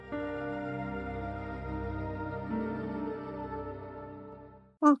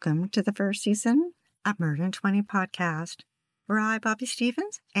Welcome to the first season of Murder in 20 podcast, where I, Bobby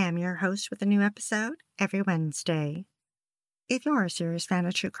Stevens, am your host with a new episode every Wednesday. If you're a serious fan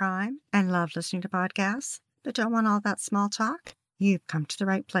of true crime and love listening to podcasts, but don't want all that small talk, you've come to the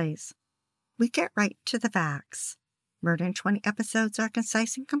right place. We get right to the facts. Murder in 20 episodes are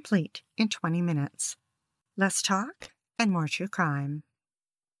concise and complete in 20 minutes. Less talk and more true crime.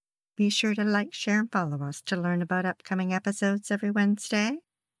 Be sure to like, share, and follow us to learn about upcoming episodes every Wednesday.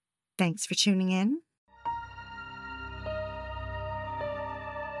 Thanks for tuning in.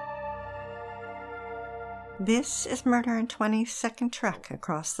 This is Murder in 20's second trek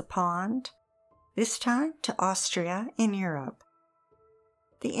across the pond, this time to Austria in Europe.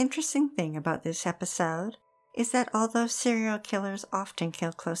 The interesting thing about this episode is that although serial killers often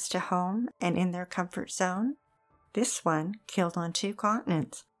kill close to home and in their comfort zone, this one killed on two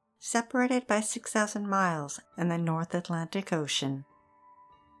continents, separated by 6,000 miles in the North Atlantic Ocean.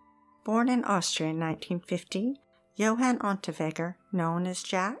 Born in Austria in 1950, Johann Unterweger, known as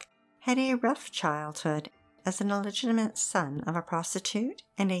Jack, had a rough childhood as an illegitimate son of a prostitute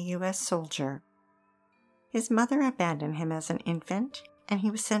and a U.S. soldier. His mother abandoned him as an infant, and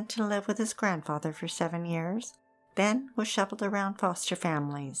he was sent to live with his grandfather for 7 years, then was shuffled around foster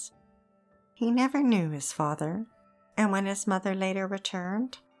families. He never knew his father, and when his mother later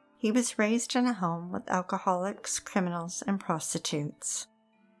returned, he was raised in a home with alcoholics, criminals, and prostitutes.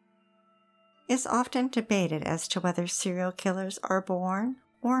 It's often debated as to whether serial killers are born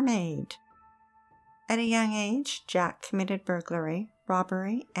or made. At a young age, Jack committed burglary,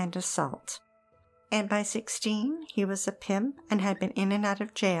 robbery, and assault. And by 16, he was a pimp and had been in and out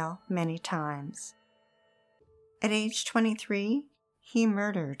of jail many times. At age 23, he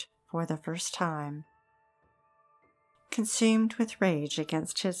murdered for the first time. Consumed with rage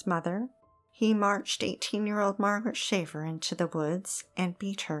against his mother, he marched 18-year-old Margaret Schaefer into the woods and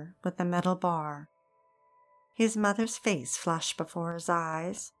beat her with a metal bar. His mother's face flashed before his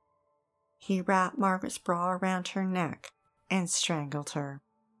eyes. He wrapped Margaret's bra around her neck and strangled her.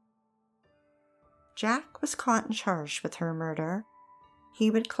 Jack was caught and charged with her murder.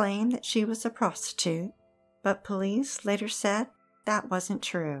 He would claim that she was a prostitute, but police later said that wasn't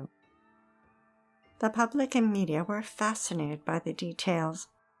true. The public and media were fascinated by the details,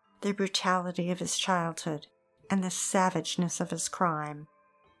 the brutality of his childhood, and the savageness of his crime.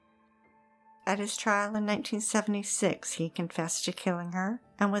 At his trial in 1976, he confessed to killing her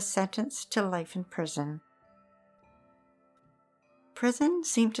and was sentenced to life in prison. Prison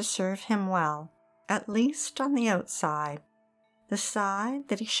seemed to serve him well, at least on the outside, the side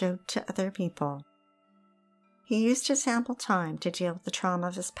that he showed to other people. He used his ample time to deal with the trauma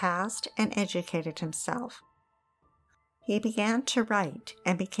of his past and educated himself. He began to write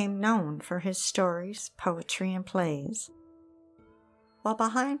and became known for his stories, poetry, and plays. While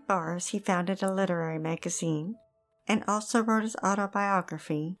behind bars, he founded a literary magazine and also wrote his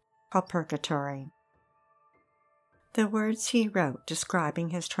autobiography called Purgatory. The words he wrote describing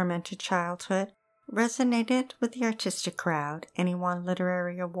his tormented childhood resonated with the artistic crowd, and he won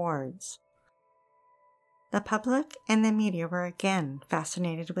literary awards. The public and the media were again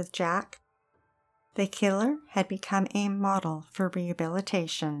fascinated with Jack. The killer had become a model for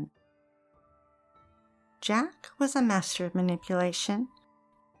rehabilitation. Jack was a master of manipulation,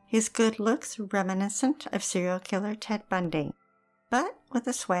 his good looks reminiscent of serial killer Ted Bundy, but with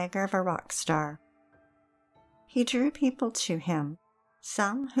the swagger of a rock star. He drew people to him,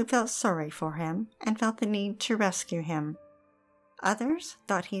 some who felt sorry for him and felt the need to rescue him. Others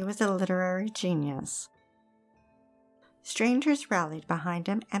thought he was a literary genius. Strangers rallied behind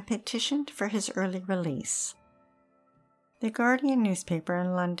him and petitioned for his early release. The Guardian newspaper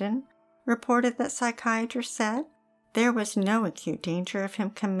in London reported that psychiatrists said there was no acute danger of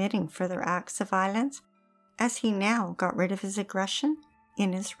him committing further acts of violence, as he now got rid of his aggression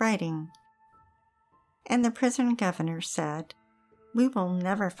in his writing. And the prison governor said, "We will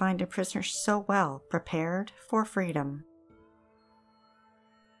never find a prisoner so well prepared for freedom."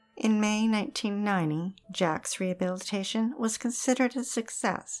 In May 1990, Jack's rehabilitation was considered a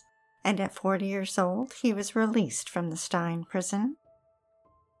success, and at 40 years old, he was released from the Stein prison.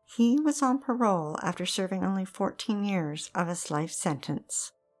 He was on parole after serving only 14 years of his life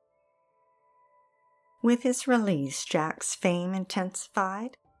sentence. With his release, Jack's fame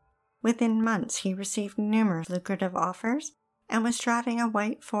intensified. Within months, he received numerous lucrative offers and was driving a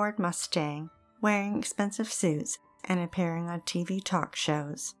white Ford Mustang, wearing expensive suits, and appearing on TV talk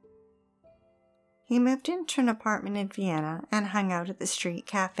shows. He moved into an apartment in Vienna and hung out at the street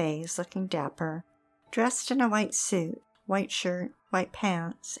cafes looking dapper, dressed in a white suit, white shirt, white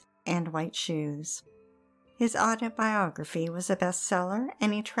pants, and white shoes. His autobiography was a bestseller,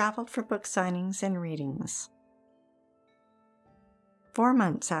 and he traveled for book signings and readings. 4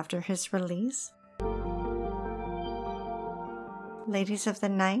 months after his release, ladies of the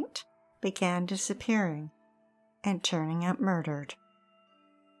night began disappearing and turning up murdered.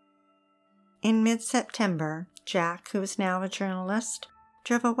 In mid-September, Jack, who was now a journalist,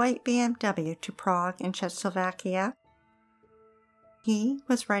 drove a white BMW to Prague in Czechoslovakia. He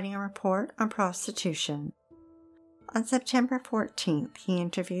was writing a report on prostitution. On September 14th, he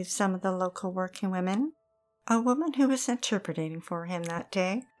interviewed some of the local working women. A woman who was interpreting for him that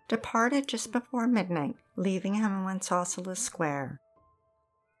day departed just before midnight, leaving him in Wenceslas Square.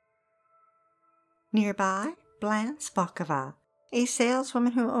 Nearby, Blanche Bokova, a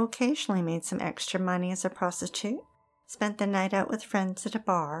saleswoman who occasionally made some extra money as a prostitute, spent the night out with friends at a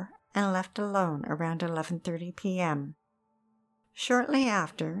bar and left alone around 11:30 p.m. Shortly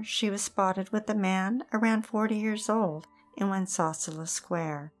after, she was spotted with a man around 40 years old in Wenceslas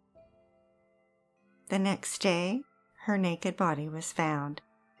Square. The next day, her naked body was found,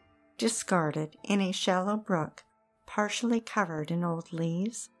 discarded in a shallow brook, partially covered in old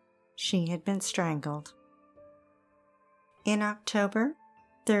leaves. She had been strangled. In October,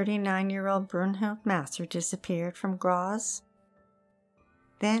 39-year-old Brunhild Masser disappeared from Graz.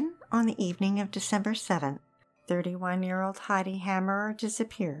 Then, on the evening of December 7th, 31-year-old Heidi Hammerer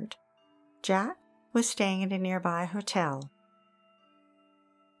disappeared. Jack was staying at a nearby hotel.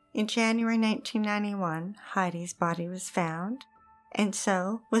 In January 1991, Heidi's body was found, and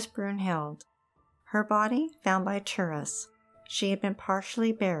so was Brunhild. Her body found by tourists. She had been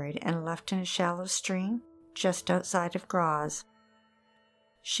partially buried and left in a shallow stream just outside of Graz.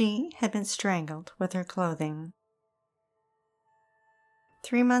 She had been strangled with her clothing.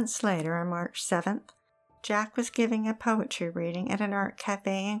 3 months later, on March 7th, Jack was giving a poetry reading at an art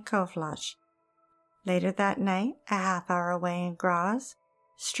cafe in Kövlach. Later that night, a half-hour away in Graz,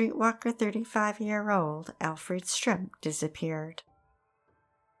 streetwalker 35-year-old Alfred Strimp disappeared.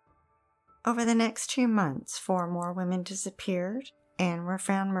 Over the next 2 months, 4 more women disappeared and were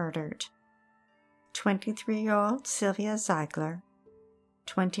found murdered. 23-year-old Sylvia Ziegler,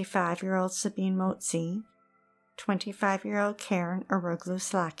 25-year-old Sabine Motzi, 25-year-old Karen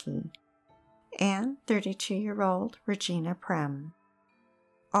Aroglu-Slaki, and 32-year-old Regina Prem,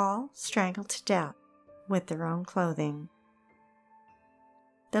 all strangled to death with their own clothing.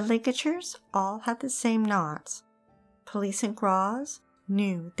 The ligatures all had the same knots. Police in Graz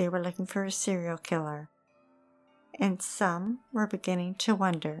knew they were looking for a serial killer, and some were beginning to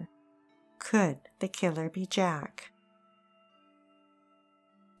wonder, could the killer be Jack?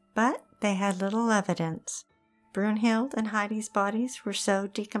 But they had little evidence. Brunhild and Heidi's bodies were so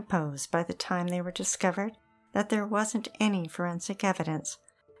decomposed by the time they were discovered that there wasn't any forensic evidence,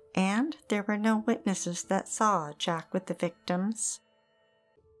 and there were no witnesses that saw Jack with the victims.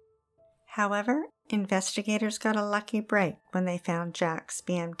 However, investigators got a lucky break when they found Jack's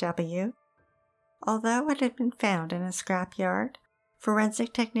BMW. Although it had been found in a scrapyard,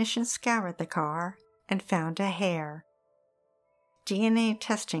 forensic technicians scoured the car and found a hair. DNA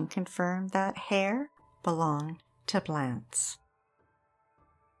testing confirmed that hair belonged to Blanche.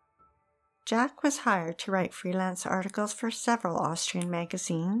 Jack was hired to write freelance articles for several Austrian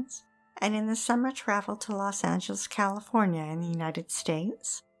magazines, and in the summer traveled to Los Angeles, California in the United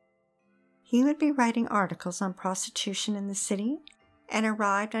States. He would be writing articles on prostitution in the city and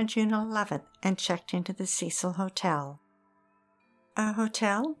arrived on June 11th and checked into the Cecil Hotel, a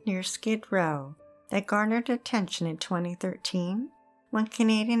hotel near Skid Row that garnered attention in 2013 when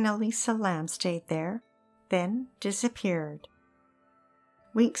Canadian Elisa Lam stayed there, then disappeared.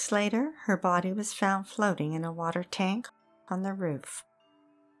 Weeks later, her body was found floating in a water tank on the roof.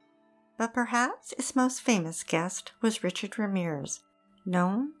 But perhaps its most famous guest was Richard Ramirez,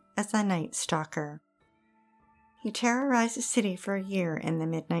 known as the Night Stalker. He terrorized the city for a year in the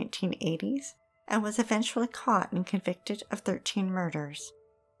mid-1980s and was eventually caught and convicted of 13 murders.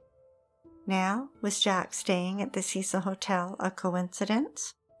 Now, was Jack staying at the Cecil Hotel a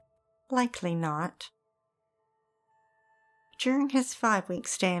coincidence? Likely not. During his 5-week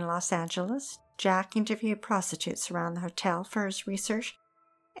stay in Los Angeles, Jack interviewed prostitutes around the hotel for his research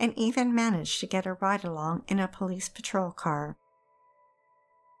and even managed to get a ride-along in a police patrol car.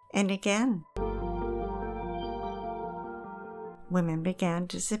 And again, women began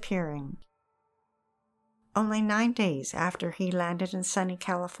disappearing. Only 9 days after he landed in sunny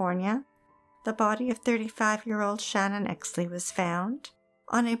California, the body of 35-year-old Shannon Exley was found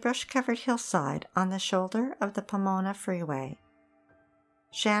on a brush-covered hillside on the shoulder of the Pomona Freeway.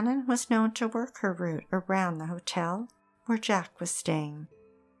 Shannon was known to work her route around the hotel where Jack was staying.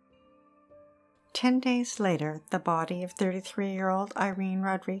 10 days later, the body of 33-year-old Irene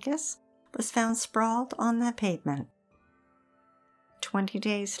Rodriguez was found sprawled on the pavement. 20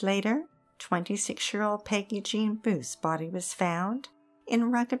 days later, 26-year-old Peggy Jean Booth's body was found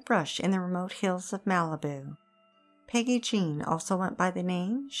in rugged brush in the remote hills of Malibu. Peggy Jean also went by the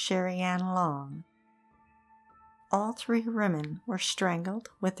name Sherry Ann Long. All three women were strangled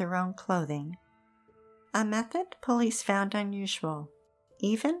with their own clothing, a method police found unusual,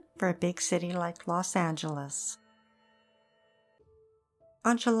 even for a big city like Los Angeles.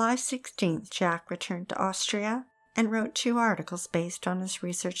 On July 16th, Jack returned to Austria and wrote 2 articles based on his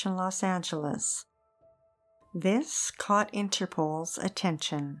research in Los Angeles. This caught Interpol's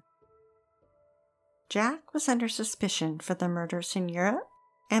attention. Jack was under suspicion for the murders in Europe,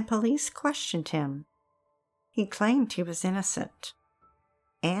 and police questioned him. He claimed he was innocent,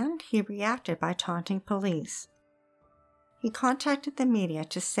 and he reacted by taunting police. He contacted the media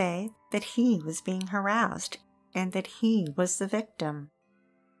to say that he was being harassed and that he was the victim.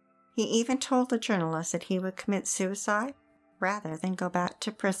 He even told the journalist that he would commit suicide rather than go back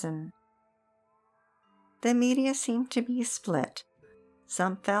to prison. The media seemed to be split.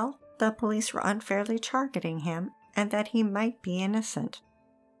 Some felt the police were unfairly targeting him and that he might be innocent.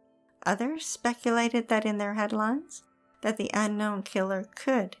 Others speculated that in their headlines, that the unknown killer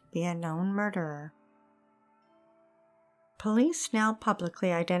could be a known murderer. Police now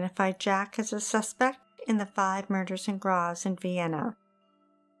publicly identified Jack as a suspect in the 5 murders in Graz and Vienna.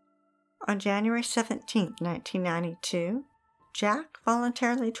 On January 17, 1992, Jack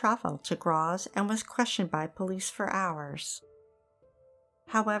voluntarily traveled to Graz and was questioned by police for hours.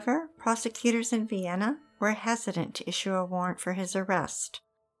 However, prosecutors in Vienna were hesitant to issue a warrant for his arrest,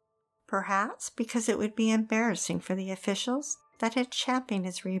 perhaps because it would be embarrassing for the officials that had championed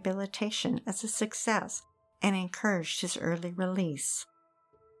his rehabilitation as a success and encouraged his early release.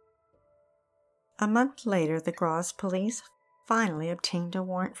 A month later, the Graz police finally obtained a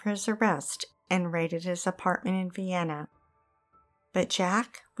warrant for his arrest and raided his apartment in Vienna. But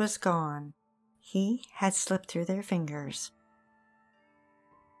Jack was gone. He had slipped through their fingers.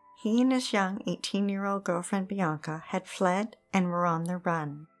 He and his young 18-year-old girlfriend Bianca had fled and were on the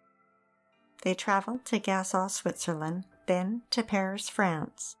run. They traveled to Gassau, Switzerland, then to Paris,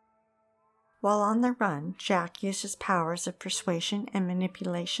 France. While on the run, Jack used his powers of persuasion and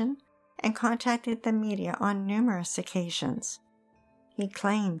manipulation and contacted the media on numerous occasions. He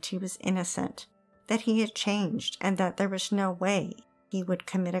claimed he was innocent, that he had changed, and that there was no way he would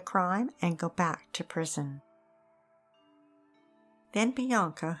commit a crime and go back to prison. Then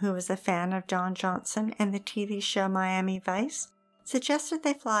Bianca, who was a fan of Don Johnson and the TV show Miami Vice, suggested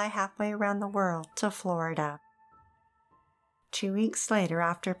they fly halfway around the world to Florida. 2 weeks later,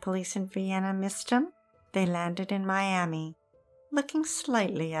 after police in Vienna missed him, they landed in Miami, looking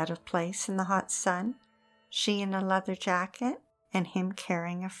slightly out of place in the hot sun, she in a leather jacket and him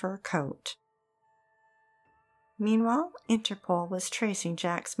carrying a fur coat. Meanwhile, Interpol was tracing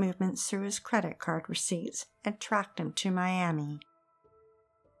Jack's movements through his credit card receipts and tracked him to Miami.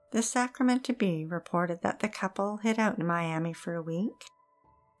 The Sacramento Bee reported that the couple hid out in Miami for a week.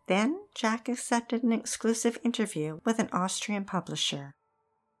 Then Jack accepted an exclusive interview with an Austrian publisher.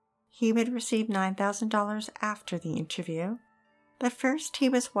 He would receive $9,000 after the interview, but first he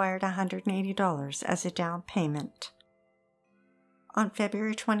was wired $180 as a down payment. On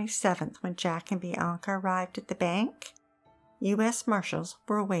February 27th, when Jack and Bianca arrived at the bank, U.S. Marshals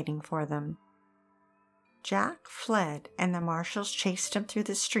were waiting for them. Jack fled, and the marshals chased him through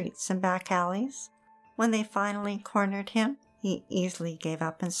the streets and back alleys. When they finally cornered him, he easily gave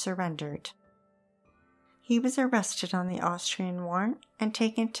up and surrendered. He was arrested on the Austrian warrant and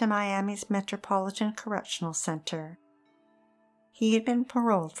taken to Miami's Metropolitan Correctional Center. He had been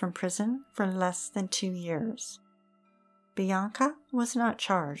paroled from prison for less than 2 years. Bianca was not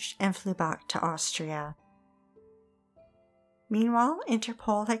charged and flew back to Austria. Meanwhile,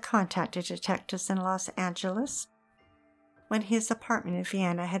 Interpol had contacted detectives in Los Angeles. When his apartment in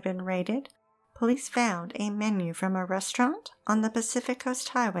Vienna had been raided, police found a menu from a restaurant on the Pacific Coast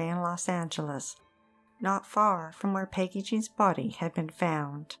Highway in Los Angeles, not far from where Peggy Jean's body had been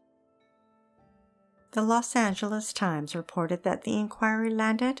found. The Los Angeles Times reported that the inquiry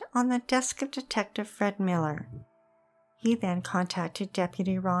landed on the desk of Detective Fred Miller. He then contacted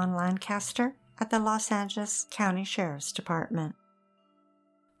Deputy Ron Lancaster at the Los Angeles County Sheriff's Department.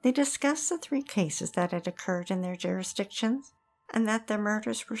 They discussed the 3 cases that had occurred in their jurisdictions and that the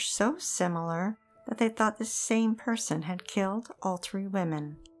murders were so similar that they thought the same person had killed all 3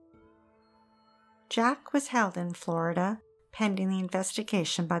 women. Jack was held in Florida pending the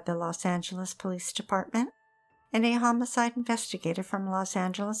investigation by the Los Angeles Police Department, and a homicide investigator from Los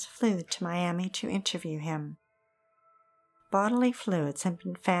Angeles flew to Miami to interview him. Bodily fluids had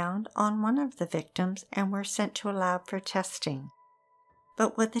been found on one of the victims and were sent to a lab for testing.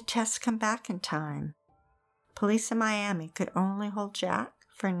 But would the tests come back in time? Police in Miami could only hold Jack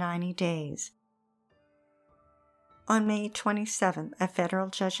for 90 days. On May 27th, a federal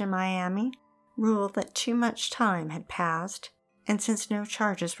judge in Miami ruled that too much time had passed, and since no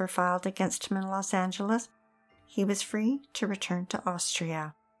charges were filed against him in Los Angeles, he was free to return to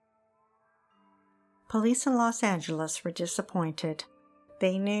Austria. Police in Los Angeles were disappointed.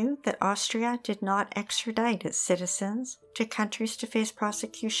 They knew that Austria did not extradite its citizens to countries to face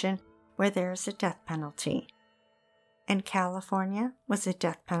prosecution where there is a death penalty, and California was a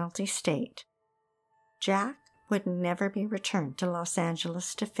death penalty state. Jack would never be returned to Los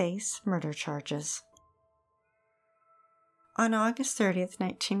Angeles to face murder charges. On August 30th,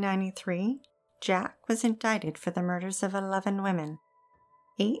 1993, Jack was indicted for the murders of 11 women,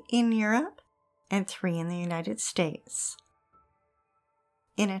 8 in Europe and 3 in the United States.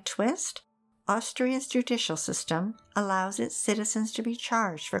 In a twist, Austria's judicial system allows its citizens to be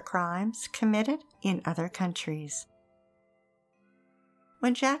charged for crimes committed in other countries.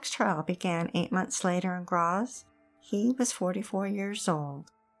 When Jack's trial began 8 months later in Graz, he was 44 years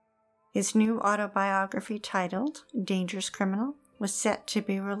old. His new autobiography titled Dangerous Criminal was set to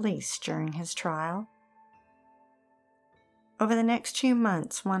be released during his trial. Over the next 2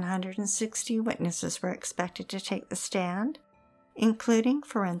 months, 160 witnesses were expected to take the stand, including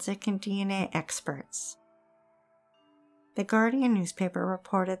forensic and DNA experts. The Guardian newspaper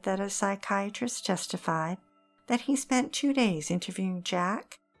reported that a psychiatrist testified that he spent 2 days interviewing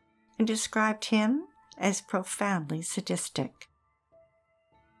Jack and described him as profoundly sadistic.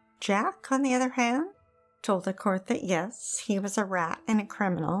 Jack, on the other hand, told the court that yes, he was a rat and a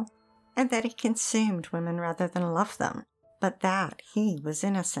criminal, and that he consumed women rather than loved them, but that he was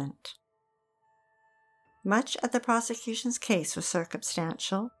innocent. Much of the prosecution's case was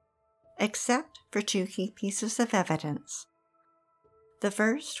circumstantial, except for 2 key pieces of evidence. The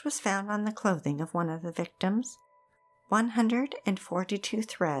first was found on the clothing of one of the victims, 142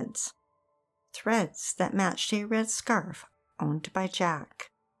 threads that matched a red scarf owned by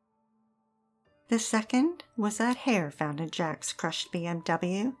Jack. The second was that hair found in Jack's crushed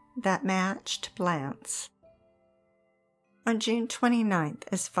BMW that matched Blanche's. On June 29th,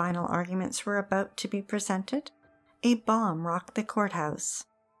 as final arguments were about to be presented, a bomb rocked the courthouse.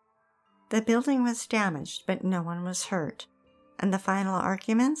 The building was damaged, but no one was hurt, and the final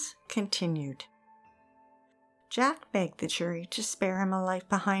arguments continued. Jack begged the jury to spare him a life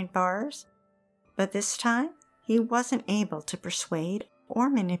behind bars, but this time he wasn't able to persuade or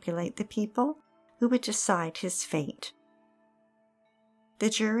manipulate the people who would decide his fate. The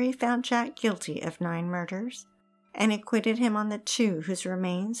jury found Jack guilty of 9 murders and acquitted him on the 2 whose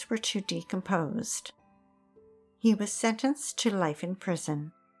remains were too decomposed. He was sentenced to life in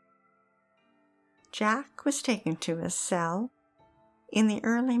prison. Jack was taken to his cell. In the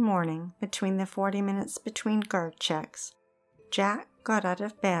early morning, between the 40 minutes between guard checks, Jack got out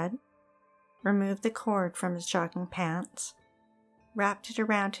of bed, removed the cord from his jogging pants, wrapped it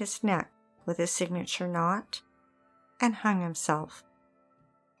around his neck with a signature knot, and hung himself.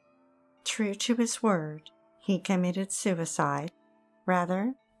 True to his word, he committed suicide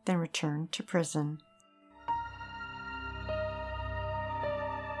rather than return to prison.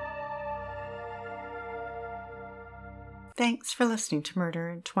 Thanks for listening to Murder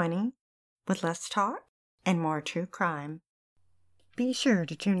in 20, with less talk and more true crime. Be sure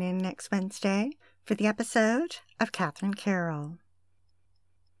to tune in next Wednesday for the episode of Catherine Carroll.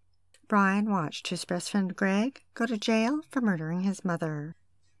 Brian watched his best friend Greg go to jail for murdering his mother.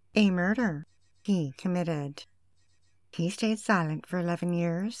 A murder he committed. He stayed silent for 11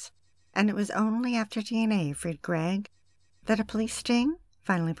 years, and it was only after DNA freed Greg that a police sting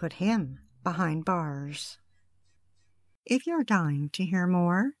finally put him behind bars. If you're dying to hear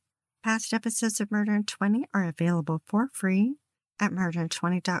more, past episodes of Murder in 20 are available for free at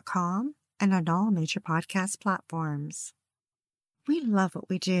murderin20.com and on all major podcast platforms. We love what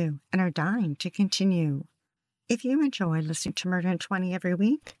we do and are dying to continue. If you enjoy listening to Murder in 20 every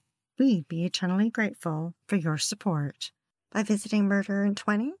week, we'd be eternally grateful for your support by visiting Murder in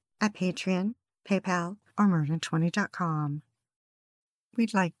 20 at Patreon, PayPal, or murderin20.com.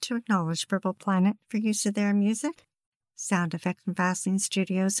 We'd like to acknowledge Purple Planet for use of their music, sound effects from Vaseline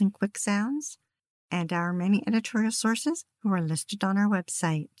Studios and Quick Sounds, and our many editorial sources who are listed on our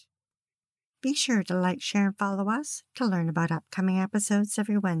website. Be sure to like, share, and follow us to learn about upcoming episodes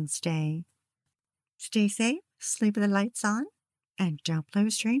every Wednesday. Stay safe, sleep with the lights on, and don't play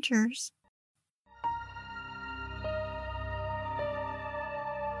with strangers.